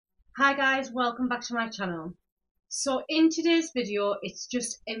Hi guys, welcome back to my channel. So in today's video, it's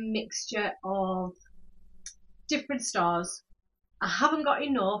just a mixture of different stores. I haven't got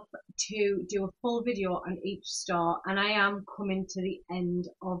enough to do a full video on each store, and I am coming to the end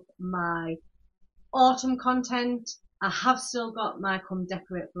of my autumn content. I have still got my Come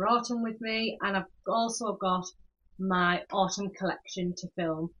Decorate for Autumn with me, and I've also got my autumn collection to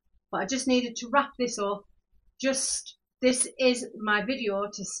film. But I just needed to wrap this up. This is my video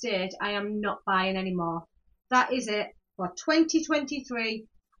to state I am not buying anymore. That is it for 2023.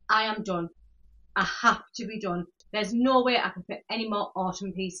 I am done. I have to be done. There's no way I can fit any more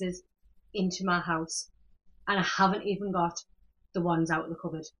autumn pieces into my house. And I haven't even got the ones out of the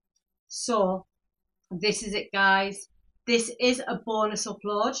cupboard. So this is it, guys. This is a bonus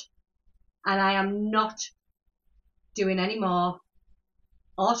upload. And I am not doing any more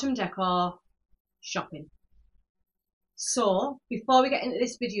autumn decor shopping. So before we get into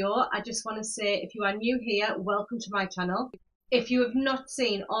this video, I just want to say, if you are new here, welcome to my channel. If you have not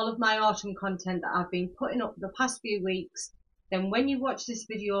seen all of my autumn content that I've been putting up for the past few weeks, then when you watch this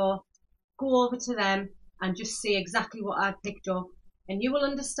video, go over to them and just see exactly what I've picked up, and you will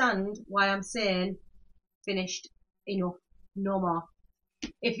understand why I'm saying finished, enough, no more.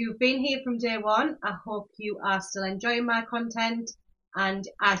 If you've been here from day one, I hope you are still enjoying my content, and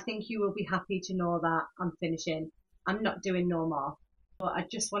I think you will be happy to know that I'm finishing. I'm not doing no more. But I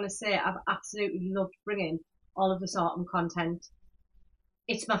just want to say I've absolutely loved bringing all of this autumn content.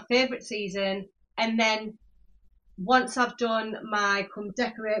 It's my favourite season. And then once I've done my Come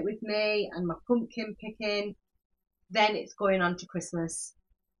Decorate with me and my pumpkin picking, then it's going on to Christmas,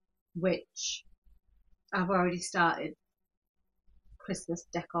 which I've already started Christmas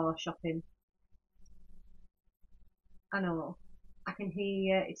decor shopping. I know, I can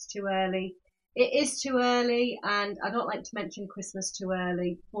hear it's too early. It is too early, and I don't like to mention Christmas too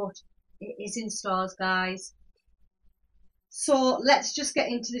early, but it is in stores, guys. So let's just get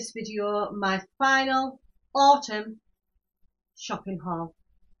into this video, my final autumn shopping haul.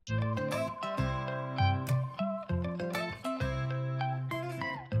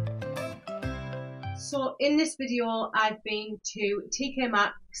 So in this video, I've been to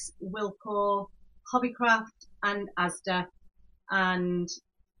Tkmaxx, Wilko, Hobbycraft and Asda, and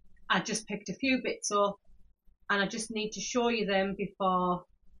I just picked a few bits up, and I just need to show you them before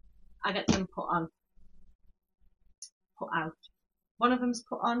I get them put out. One of them's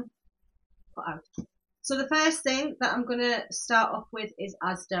put out. So the first thing that I'm going to start off with is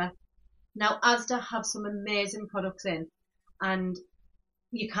Asda. Now Asda have some amazing products in, and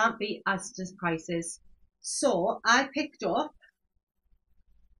you can't beat Asda's prices. So I picked up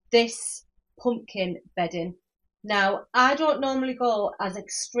this pumpkin bedding. Now, I don't normally go as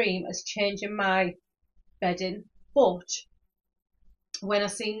extreme as changing my bedding, but when I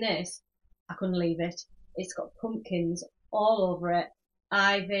seen this, I couldn't leave it. It's got pumpkins all over it,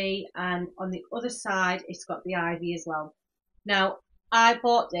 ivy, and on the other side, it's got the ivy as well. Now, I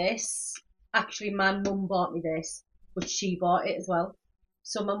bought this, actually my mum bought me this, but she bought it as well.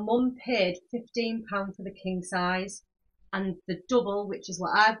 So my mum paid £15 for the king size, and the double, which is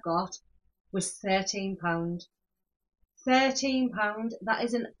what I've got, was £13. £13, that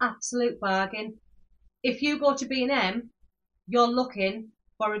is an absolute bargain. If you go to B&M, you're looking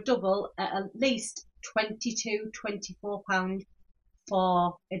for a double at least £22, £24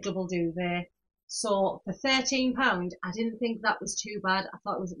 for a double duvet. So for £13, I didn't think that was too bad. I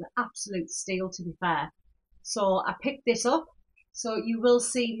thought it was an absolute steal, to be fair. So I picked this up. So you will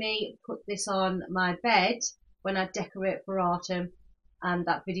see me put this on my bed when I decorate for autumn, and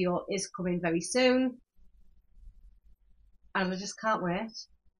that video is coming very soon. And I just can't wait.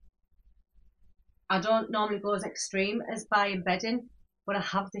 I don't normally go as extreme as buying bedding, but I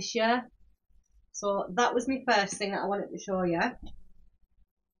have this year. So that was my first thing that I wanted to show you.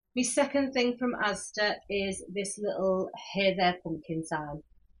 My second thing from Asda is this little Hey There pumpkin sign.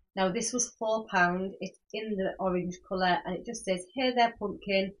 Now this was £4. It's in the orange colour, and it just says Hey There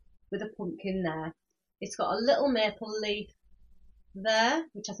pumpkin with a pumpkin there. It's got a little maple leaf there,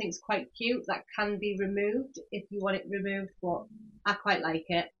 which I think is quite cute. That can be removed if you want it removed, but I quite like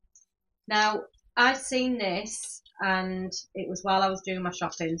it. Now I've seen this, and it was while I was doing my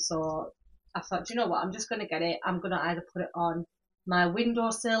shopping, so I thought, you know what, I'm just going to get it. I'm going to either put it on my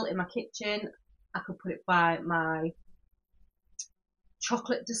windowsill in my kitchen, I could put it by my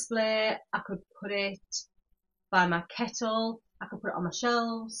chocolate display, I could put it by my kettle, I could put it on my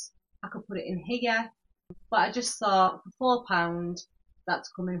shelves, I could put it in here. But I just thought, for £4,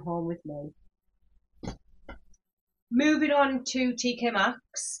 that's coming home with me. Moving on to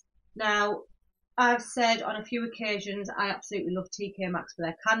Tkmaxx. Now, I've said on a few occasions I absolutely love Tkmaxx for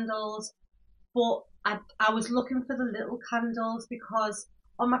their candles, but I was looking for the little candles because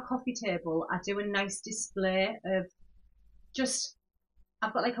on my coffee table I do a nice display of just,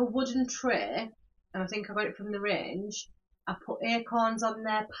 I've got like a wooden tray, and I think I got it from the range. I put acorns on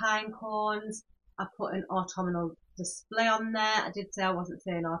there, pine cones. I put an autumnal display on there. I did say I wasn't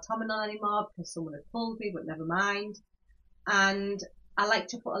saying autumnal anymore because someone had told me, but never mind. And I like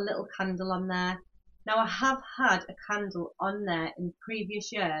to put a little candle on there. Now I have had a candle on there in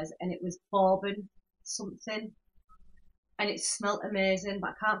previous years, and it was bourbon something, and it smelled amazing,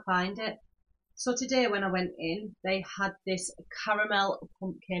 but I can't find it. So today when I went in, they had this caramel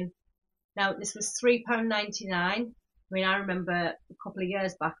pumpkin. Now this was £3.99. I mean, I remember a couple of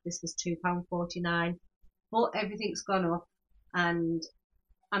years back this was £2.49, but everything's gone up, and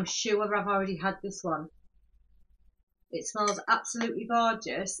I'm sure I've already had this one. It smells absolutely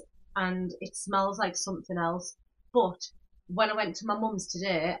gorgeous, and it smells like something else. But when I went to my mum's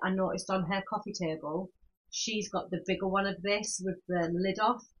today, I noticed on her coffee table, she's got the bigger one of this with the lid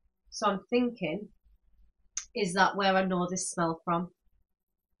off. So I'm thinking, is that where I know this smell from?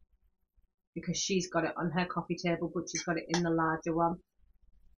 Because she's got it on her coffee table, but she's got it in the larger one.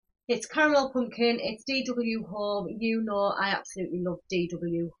 It's caramel pumpkin, it's DW Home. You know I absolutely love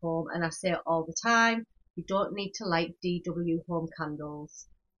DW Home, and I say it all the time. You don't need to light DW Home candles.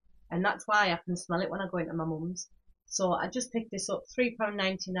 And that's why I can smell it when I go into my mum's. So I just picked this up,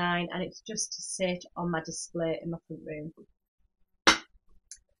 £3.99, and it's just to sit on my display in my front room.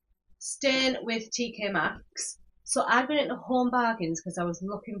 Staying with Tkmaxx. So I've been into Home Bargains because I was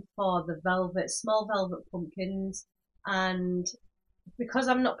looking for the small velvet pumpkins, and because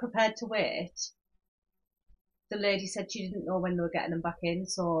I'm not prepared to wait, the lady said she didn't know when they were getting them back in,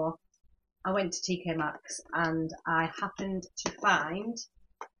 so I went to Tkmaxx and I happened to find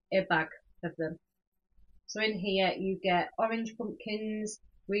a bag of them. So in here you get orange pumpkins,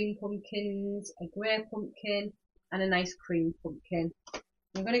 green pumpkins, a grey pumpkin, and a nice cream pumpkin.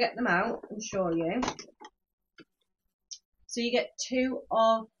 I'm going to get them out and show you. So you get 2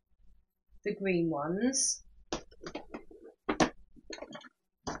 of the green ones.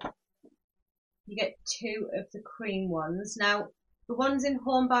 You get 2 of the cream ones. Now, the ones in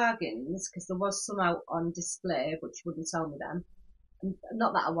Home Bargains, because there was some out on display, but she wouldn't sell me them.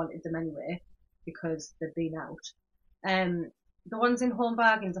 Not that I wanted them anyway, because they'd been out. The ones in Home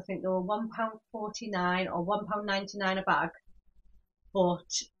Bargains, I think they were £1.49 or £1.99 a bag, but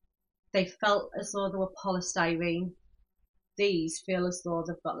they felt as though they were polystyrene. These feel as though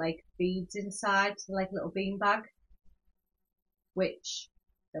they've got like beads inside, so like a little bean bag, which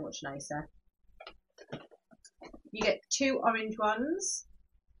they're much nicer. You get 2 orange ones,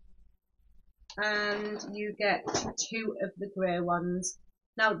 and you get 2 of the grey ones.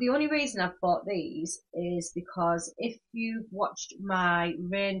 Now, the only reason I've bought these is because if you've watched my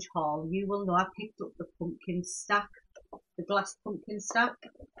range haul, you will know I picked up the pumpkin stack, the glass pumpkin stack.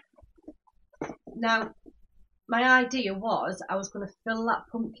 Now, my idea was I was going to fill that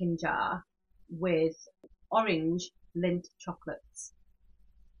pumpkin jar with orange Lindt chocolates.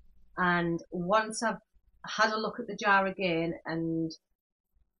 And once I've had a look at the jar again and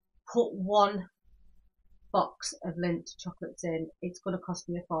put 1 box of Lindt chocolates in, it's going to cost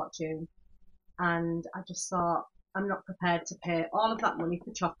me a fortune. And I just thought, I'm not prepared to pay all of that money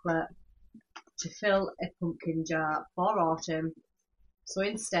for chocolate to fill a pumpkin jar for autumn. So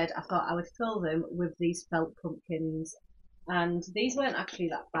instead, I thought I would fill them with these felt pumpkins. And these weren't actually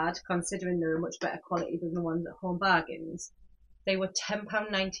that bad, considering they were much better quality than the ones at Home Bargains. They were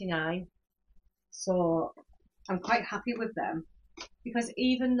 £10.99. So I'm quite happy with them. Because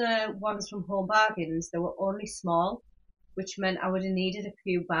even the ones from Home Bargains, they were only small, which meant I would have needed a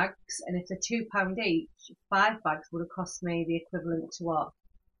few bags. And if they're £2 each, 5 bags would have cost me the equivalent to what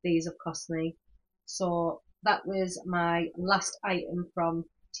these have cost me. So that was my last item from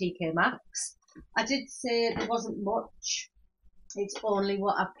Tkmaxx. I did say there wasn't much. It's only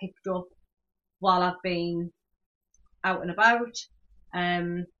what I've picked up while I've been out and about.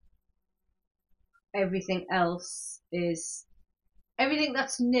 Everything else is, everything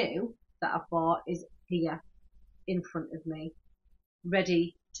that's new that I've bought is here in front of me,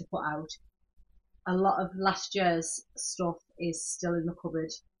 ready to put out. A lot of last year's stuff is still in the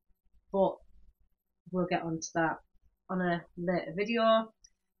cupboard, but we'll get onto that on a later video.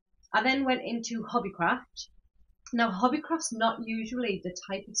 I then went into Hobbycraft. Now, Hobbycraft's not usually the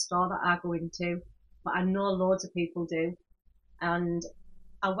type of store that I go into, but I know loads of people do. And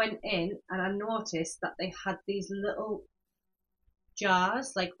I went in and I noticed that they had these little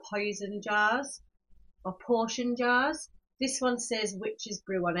jars, like poison jars or potion jars. This one says Witch's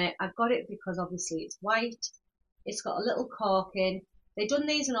Brew on it. I got it because obviously it's white. It's got a little cork in. They've done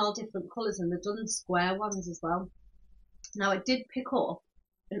these in all different colours and they've done square ones as well. Now I did pick up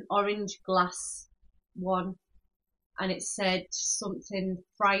an orange glass one and it said something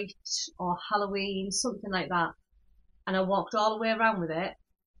Fright or Halloween, something like that. And I walked all the way around with it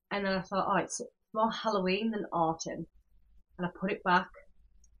and then I thought, oh, it's more Halloween than autumn. And I put it back.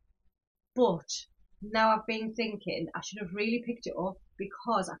 But now I've been thinking I should have really picked it up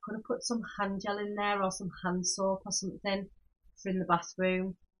because I could have put some hand gel in there or some hand soap or something for in the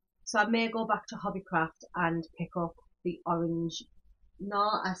bathroom. So I may go back to Hobbycraft and pick up the orange. No,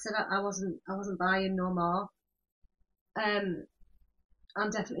 I said I wasn't buying no more. I'm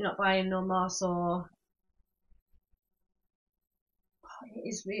definitely not buying no more. So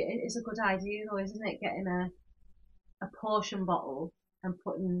it is a good idea though, isn't it? Getting a potion bottle and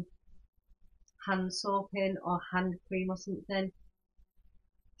putting hand soap in or hand cream or something.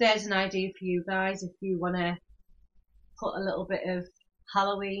 There's an idea for you guys if you want to put a little bit of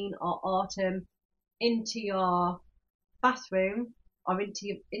Halloween or autumn into your bathroom or into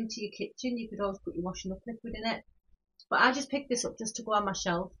your kitchen. You could always put your washing up liquid in it. But I just picked this up just to go on my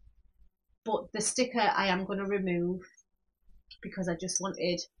shelf. But the sticker I am going to remove because I just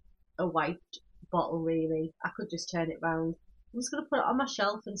wanted a white bottle really. I could just turn it round. I'm just going to put it on my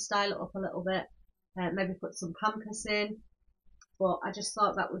shelf and style it up a little bit. Maybe put some Pampers in. But I just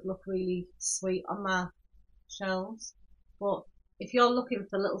thought that would look really sweet on my shelves. But if you're looking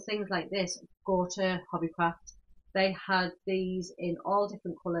for little things like this, go to Hobbycraft. They had these in all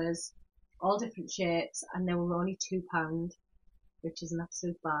different colours, all different shapes, and they were only £2, which is an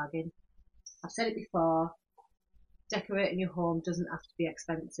absolute bargain. I've said it before, decorating your home doesn't have to be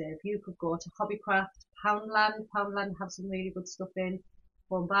expensive. You could go to Hobbycraft, Poundland have some really good stuff in,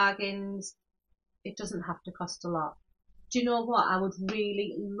 Home Bargains. It doesn't have to cost a lot. Do you know what? I would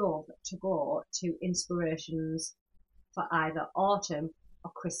really love to go to Inspirations for either autumn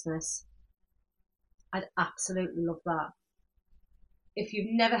or Christmas. I'd absolutely love that. If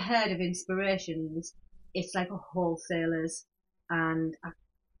you've never heard of Inspirations, it's like a wholesalers. And at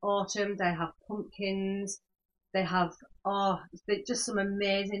autumn they have pumpkins, they have just some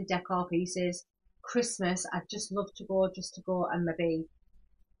amazing decor pieces. Christmas, I'd just love to go and maybe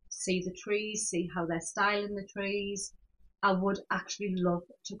see the trees, see how they're styling the trees. I would actually love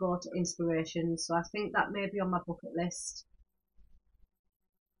to go to Inspirations, so I think that may be on my bucket list.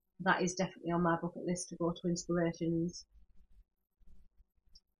 That is definitely on my bucket list to go to Inspirations.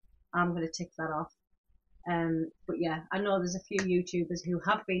 I'm going to tick that off. But yeah, I know there's a few YouTubers who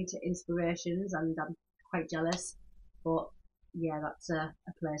have been to Inspirations and I'm quite jealous. But yeah, that's a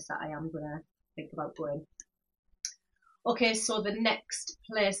place that I am going to think about going. Okay, so the next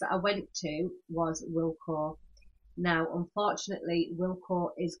place that I went to was Wilko. Now, unfortunately, Wilko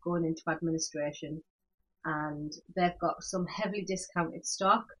is going into administration and they've got some heavily discounted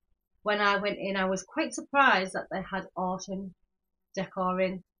stock. When I went in, I was quite surprised that they had autumn decor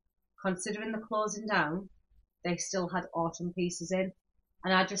in. Considering the closing down, they still had autumn pieces in.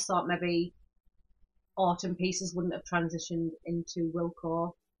 And I just thought maybe autumn pieces wouldn't have transitioned into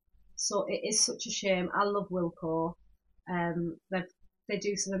Wilko. So it is such a shame. I love Wilko. They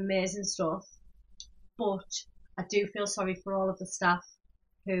do some amazing stuff. But I do feel sorry for all of the staff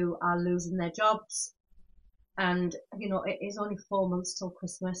who are losing their jobs. And, you know, it is only 4 months till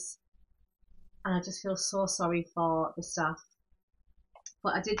Christmas. And I just feel so sorry for the staff.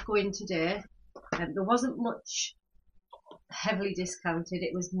 But I did go in today and there wasn't much heavily discounted.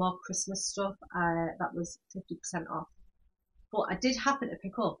 It was more Christmas stuff that was 50% off. But I did happen to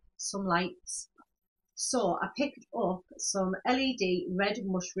pick up some lights. So I picked up some LED red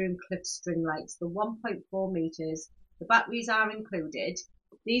mushroom clip string lights, the 1.4 meters. The batteries are included.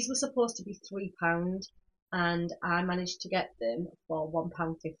 These were supposed to be £3 and I managed to get them for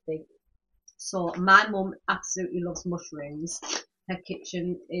 £1.50. So my mum absolutely loves mushrooms. Her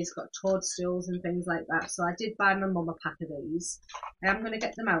kitchen is got toadstools and things like that. So I did buy my mum a pack of these. I am going to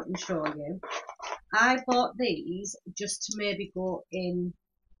get them out and show you. I bought these just to maybe go in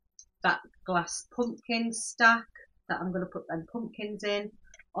that glass pumpkin stack that I'm going to put them pumpkins in.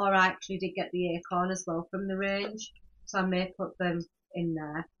 Or I actually did get the acorn as well from the range. So I may put them in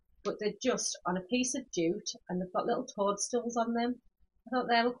there. But they're just on a piece of jute and they've got little toadstools on them. I thought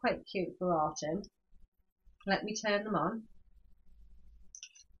they were quite cute for autumn. Let me turn them on.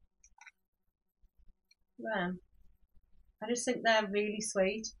 There. I just think they're really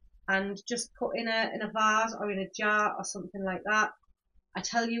sweet and just put in a vase or in a jar or something like that. I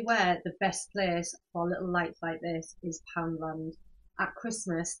tell you where the best place for little lights like this is Poundland. At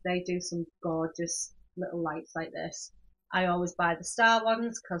Christmas they do some gorgeous little lights like this I always buy the star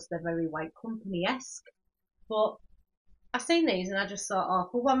ones because they're very White Company-esque. But I seen these and I just thought, oh,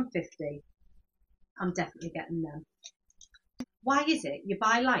 for £1.50, I'm definitely getting them. Why is it you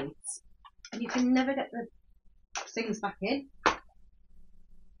buy lights and you can never get the things back in?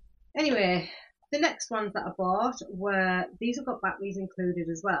 Anyway, the next ones that I bought were, these have got batteries included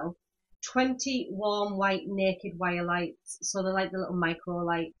as well. 20 warm white naked wire lights, so they're like the little micro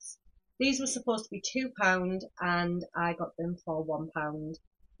lights. These were supposed to be £2 and I got them for £1.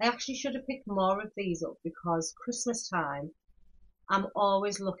 I actually should have picked more of these up because Christmas time I'm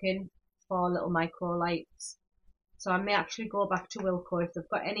always looking for little micro lights. So I may actually go back to Wilko if they've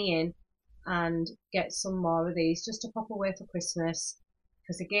got any in and get some more of these just to pop away for Christmas.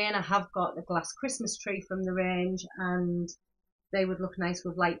 Because again, I have got the glass Christmas tree from the range and they would look nice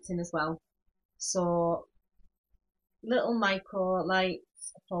with lights in as well. So little micro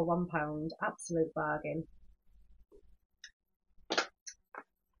lights for £1, absolute bargain.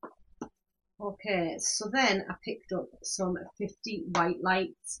 Okay, so then I picked up some 50 white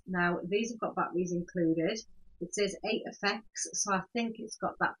lights. Now these have got batteries included. It says 8 effects, so I think it's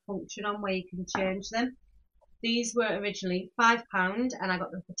got that function on where you can change them. These were originally £5 and I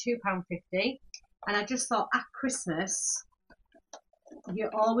got them for £2.50. And I just thought at Christmas,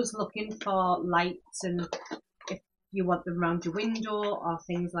 you're always looking for lights and if you want them around your window or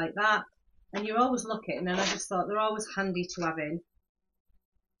things like that. And you're always looking, and I just thought they're always handy to have in.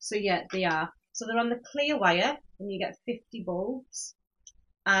 So yeah, they are. So they're on the clear wire and you get 50 bulbs.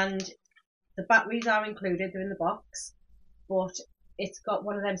 And the batteries are included, they're in the box. But it's got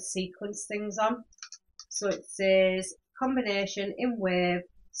one of them sequence things on. So it says combination in wave,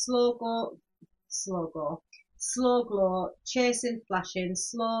 slow glow, chasing, flashing,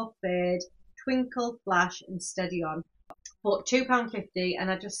 slow fade, twinkle, flash and steady on. But £2.50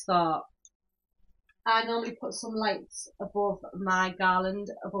 and I just thought, I normally put some lights above my garland,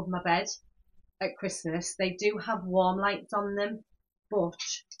 above my bed at Christmas. They do have warm lights on them, but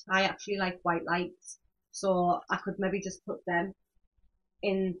I actually like white lights. So I could maybe just put them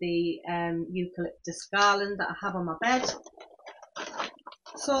in the eucalyptus garland that I have on my bed.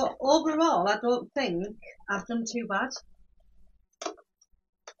 So overall, I don't think I've done too bad.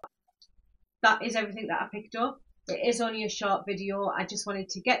 That is everything that I picked up. It is only a short video. I just wanted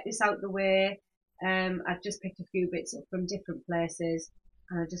to get this out the way. I've just picked a few bits up from different places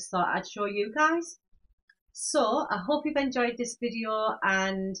and I just thought I'd show you guys. So I hope you've enjoyed this video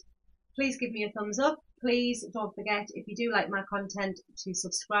and please give me a thumbs up. Please don't forget, if you do like my content, to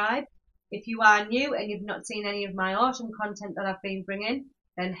subscribe. If you are new and you've not seen any of my autumn content that I've been bringing,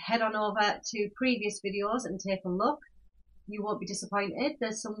 then head on over to previous videos and take a look. You won't be disappointed.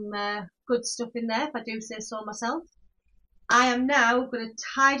 There's some good stuff in there, if I do say so myself. I am now going to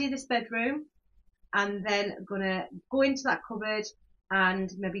tidy this bedroom and then going to go into that cupboard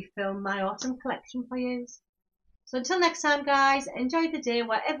and maybe film my autumn collection for you. So until next time guys, enjoy the day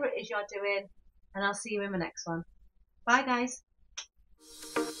whatever it is you're doing and I'll see you in the next one. Bye guys.